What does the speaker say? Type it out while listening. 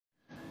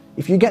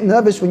If you get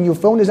nervous when your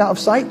phone is out of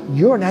sight,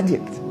 you're an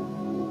addict.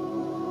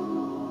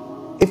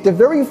 If the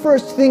very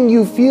first thing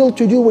you feel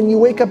to do when you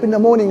wake up in the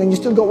morning and you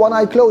still got one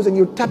eye closed and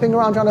you're tapping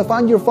around trying to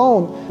find your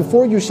phone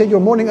before you say your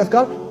morning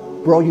adhkar,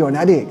 bro, you're an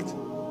addict.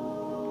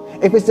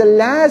 If it's the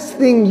last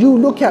thing you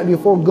look at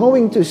before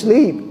going to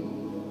sleep,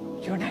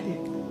 you're an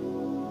addict.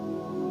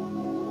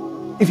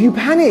 If you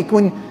panic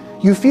when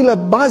you feel a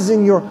buzz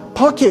in your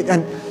pocket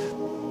and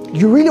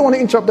you really want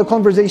to interrupt the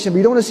conversation but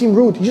you don't want to seem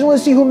rude, you just want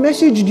to see who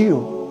messaged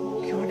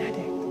you, you're an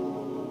addict.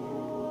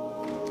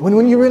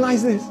 When you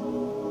realize this,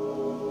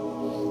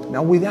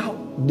 now without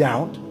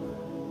doubt,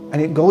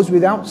 and it goes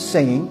without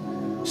saying,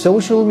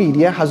 social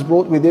media has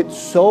brought with it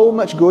so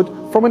much good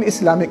from an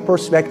Islamic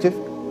perspective.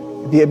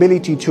 The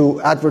ability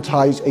to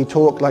advertise a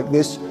talk like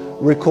this,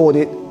 record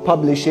it,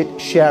 publish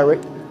it, share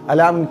it,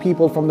 allowing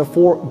people from the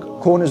four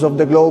corners of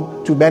the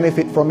globe to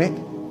benefit from it.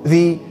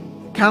 The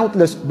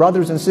countless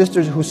brothers and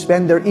sisters who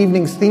spend their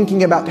evenings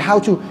thinking about how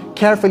to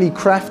carefully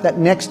craft that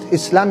next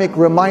Islamic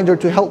reminder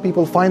to help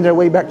people find their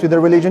way back to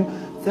their religion.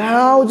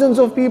 Thousands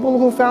of people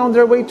who found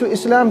their way to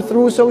Islam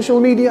through social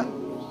media.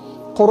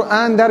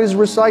 Quran that is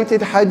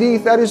recited,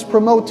 hadith that is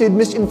promoted,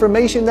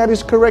 misinformation that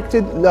is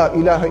corrected. La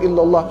ilaha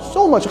illallah.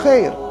 So much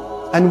khair.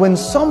 And when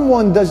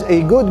someone does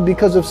a good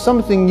because of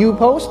something you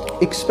post,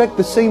 expect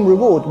the same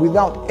reward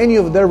without any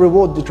of their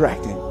reward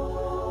detracting.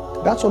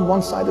 That's on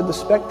one side of the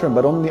spectrum,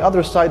 but on the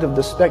other side of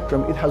the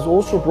spectrum, it has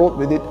also brought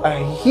with it a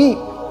heap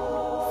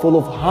full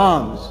of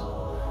harms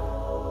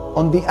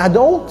on the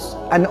adults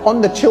and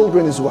on the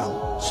children as well.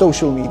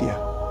 Social media.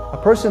 A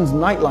person's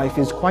nightlife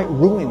is quite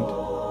ruined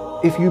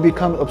if you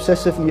become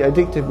obsessively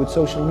addicted with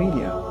social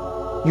media.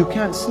 You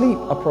can't sleep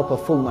a proper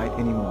full night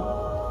anymore.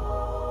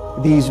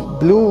 These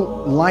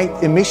blue light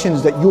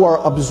emissions that you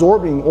are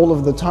absorbing all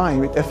of the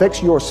time, it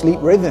affects your sleep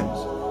rhythms.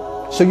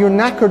 So you're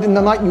knackered in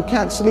the night, you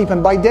can't sleep,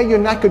 and by day you're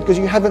knackered because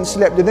you haven't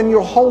slept, and then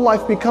your whole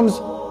life becomes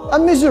a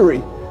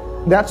misery.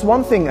 That's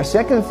one thing. A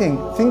second thing,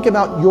 think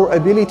about your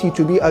ability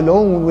to be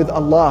alone with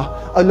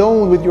Allah,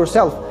 alone with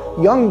yourself.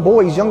 Young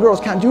boys, young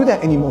girls can't do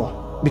that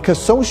anymore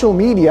because social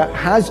media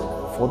has,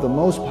 for the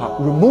most part,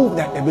 removed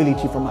that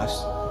ability from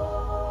us.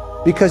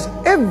 Because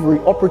every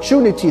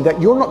opportunity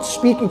that you're not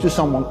speaking to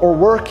someone or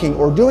working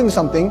or doing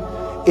something,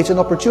 it's an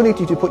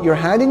opportunity to put your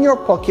hand in your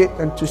pocket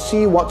and to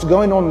see what's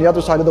going on the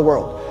other side of the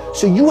world.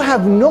 So you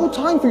have no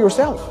time for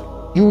yourself.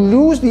 You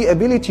lose the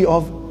ability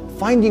of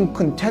finding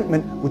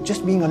contentment with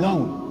just being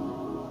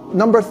alone.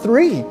 Number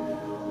 3,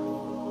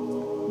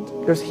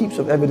 there's heaps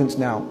of evidence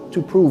now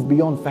to prove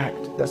beyond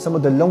fact that some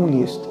of the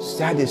loneliest,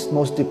 saddest,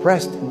 most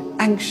depressed and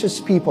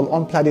anxious people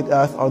on planet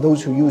Earth are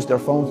those who use their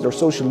phones, their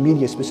social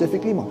media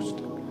specifically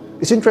most.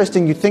 It's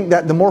interesting, you think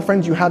that the more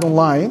friends you had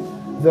online,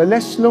 the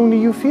less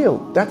lonely you feel.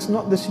 That's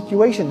not the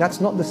situation,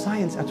 that's not the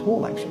science at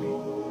all actually.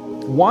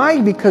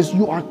 Why? Because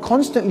you are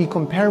constantly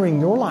comparing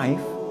your life,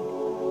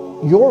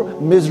 your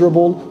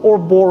miserable or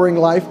boring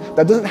life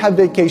that doesn't have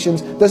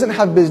vacations, doesn't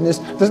have business,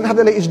 doesn't have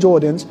the latest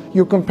Jordans.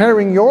 You're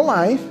comparing your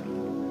life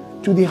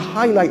to the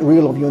highlight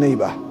reel of your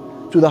neighbor,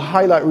 to the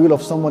highlight reel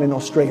of someone in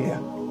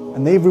Australia.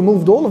 And they've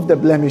removed all of the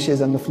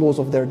blemishes and the flaws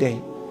of their day.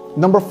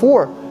 Number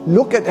 4,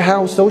 look at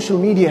how social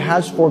media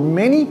has for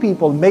many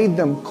people made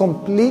them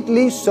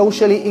completely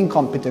socially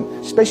incompetent,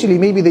 especially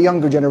maybe the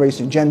younger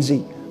generation, Gen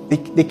Z.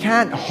 They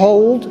can't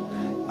hold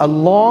a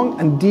long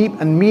and deep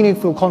and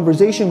meaningful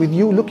conversation with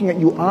you, looking at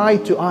you eye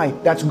to eye.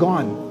 That's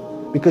gone.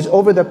 Because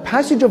over the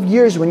passage of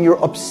years, when you're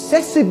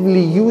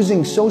obsessively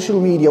using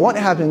social media, what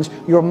happens?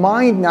 Your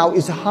mind now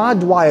is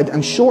hardwired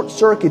and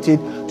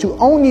short-circuited to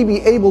only be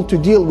able to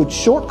deal with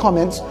short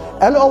comments,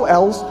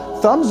 LOLs,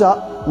 thumbs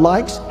up,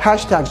 likes,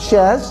 hashtags,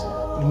 shares,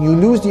 and you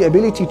lose the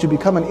ability to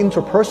become an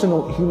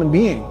interpersonal human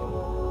being.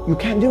 You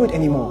can't do it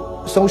anymore.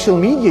 Social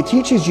media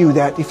teaches you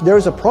that if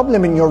there's a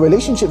problem in your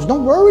relationships,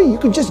 don't worry, you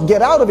can just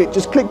get out of it.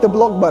 Just click the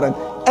block button.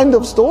 End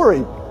of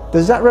story.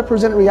 Does that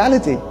represent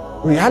reality?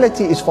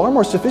 Reality is far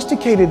more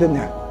sophisticated than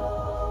that.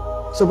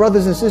 So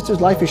brothers and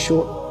sisters, life is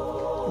short.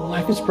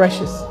 Life is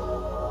precious.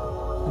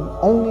 And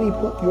only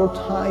put your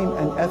time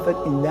and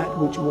effort in that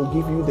which will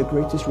give you the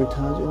greatest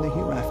returns in the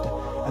hereafter.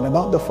 And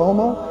about the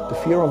FOMO, the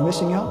fear of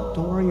missing out,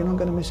 don't worry, you're not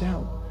going to miss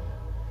out.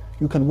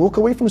 You can walk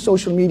away from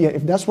social media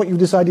if that's what you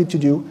decided to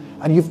do,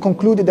 and you've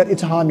concluded that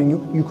it's harming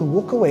you. You can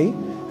walk away,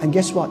 and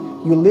guess what?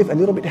 You'll live a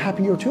little bit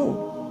happier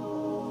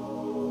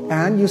too.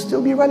 And you'll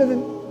still be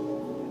relevant.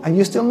 And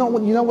you still know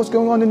what's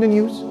going on in the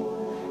news,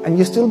 and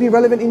you still be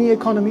relevant in the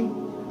economy,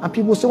 and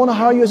people still want to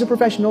hire you as a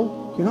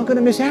professional. You're not going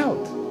to miss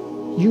out.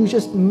 You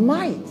just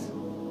might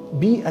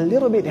be a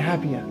little bit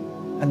happier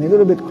and a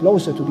little bit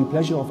closer to the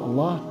pleasure of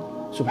Allah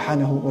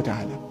subhanahu wa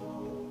ta'ala.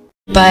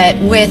 But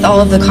with all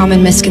of the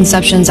common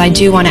misconceptions, I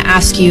do want to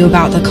ask you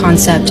about the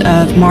concept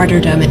of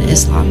martyrdom in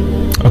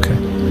Islam. Okay.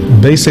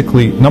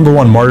 Basically, number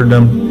one,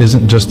 martyrdom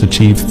isn't just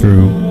achieved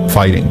through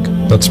fighting.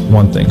 That's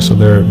one thing. So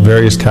there are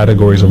various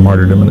categories of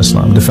martyrdom in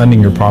Islam.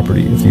 Defending your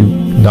property. If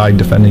you died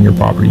defending your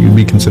property, you'd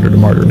be considered a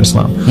martyr in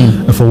Islam.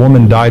 If a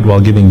woman died while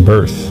giving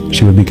birth,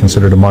 she would be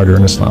considered a martyr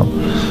in Islam.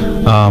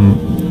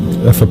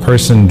 if a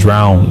person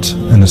drowned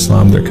in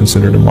Islam, they're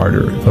considered a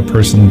martyr. If a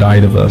person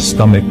died of a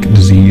stomach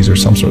disease or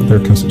some sort, they're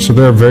considered. So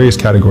there are various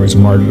categories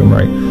of martyrdom,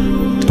 right?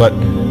 But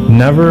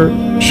never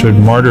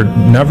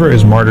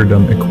is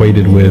martyrdom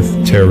equated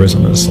with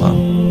terrorism in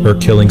Islam, or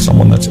killing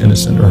someone that's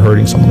innocent, or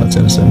hurting someone that's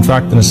innocent. In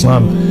fact, in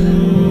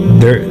Islam,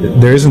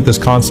 there isn't this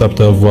concept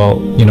of,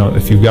 well, you know,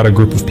 if you've got a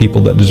group of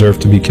people that deserve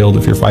to be killed,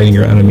 if you're fighting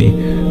your enemy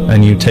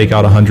and you take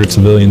out 100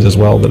 civilians as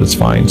well, that it's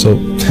fine. So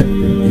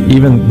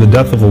even the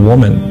death of a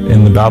woman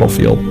in the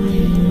battlefield,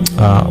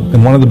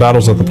 in one of the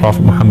battles that the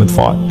Prophet Muhammad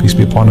fought, peace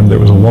be upon him, there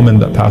was a woman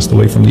that passed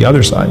away from the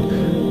other side,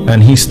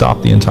 and he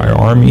stopped the entire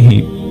army.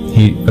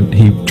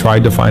 He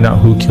tried to find out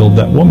who killed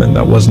that woman.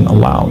 That wasn't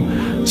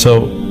allowed.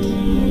 So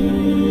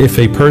if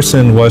a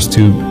person was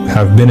to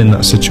have been in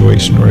that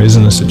situation, or is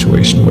in a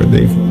situation where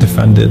they've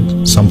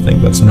defended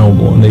something that's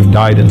noble and they've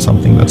died in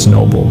something that's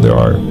noble, there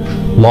are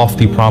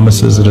lofty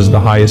promises. It is the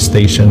highest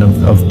station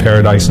of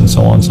paradise and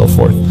so on and so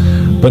forth.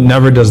 But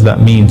never does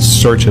that mean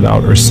search it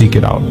out or seek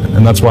it out.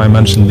 And that's why I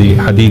mentioned the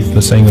hadith,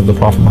 the saying of the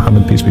Prophet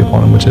Muhammad, peace be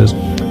upon him, which is,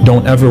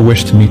 don't ever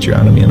wish to meet your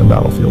enemy in a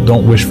battlefield.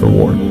 Don't wish for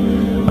war.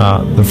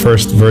 The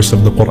first verse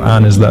of the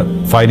Quran is that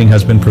fighting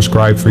has been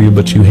prescribed for you,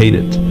 but you hate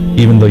it,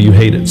 even though you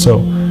hate it. So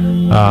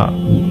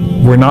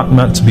we're not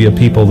meant to be a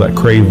people that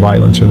crave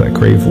violence or that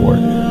crave war.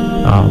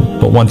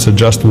 But once a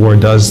just war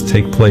does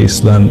take place,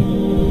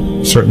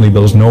 then certainly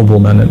those noble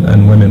men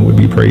and women would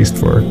be praised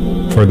for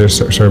their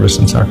service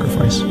and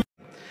sacrifice.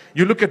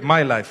 You look at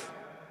my life.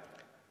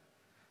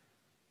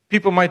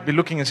 People might be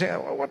looking and say,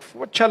 oh,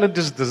 what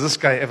challenges does this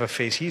guy ever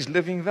face? He's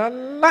living the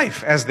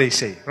life, as they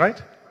say, right?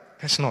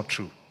 That's not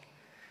true.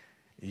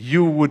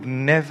 You would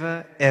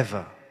never,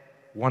 ever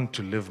want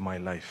to live my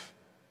life.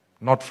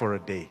 Not for a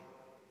day.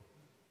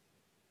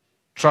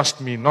 Trust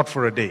me, not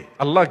for a day.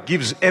 Allah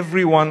gives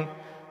everyone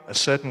a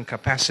certain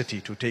capacity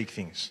to take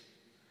things.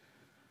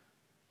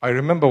 I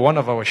remember one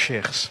of our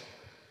sheikhs,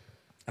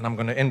 and I'm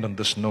going to end on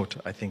this note.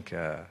 I think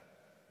I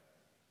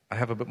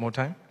have a bit more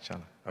time,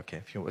 inshallah.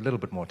 Okay, a little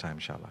bit more time,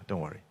 inshallah.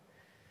 Don't worry.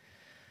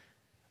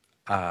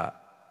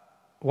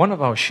 One of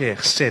our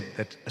sheikhs said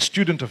that a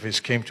student of his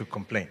came to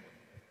complain.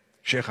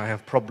 Sheikh, I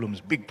have problems,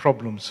 big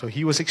problems. So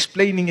he was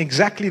explaining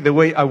exactly the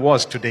way I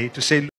was today, to say,